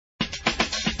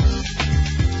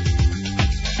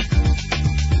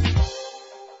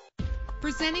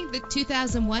Presenting the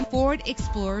 2001 Ford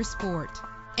Explorer Sport.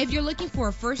 If you're looking for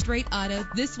a first-rate auto,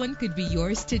 this one could be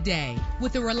yours today.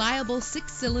 With a reliable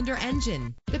 6-cylinder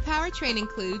engine, the powertrain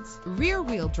includes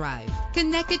rear-wheel drive,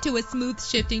 connected to a smooth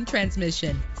shifting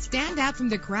transmission. Stand out from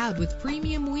the crowd with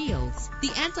premium wheels.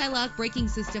 The anti-lock braking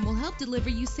system will help deliver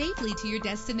you safely to your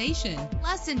destination.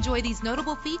 Plus, enjoy these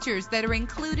notable features that are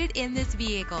included in this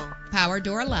vehicle: power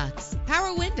door locks,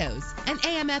 power windows, an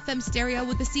AM/FM stereo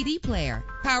with a CD player,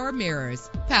 power mirrors,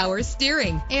 power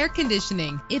steering, air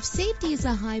conditioning. If safety is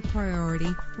a high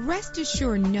priority, rest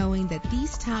assured knowing that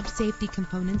these top safety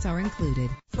components are included: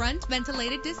 front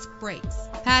ventilated disc brakes,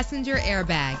 passenger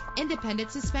airbag, independent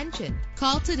suspension.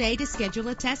 Call today to schedule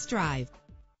a test drive.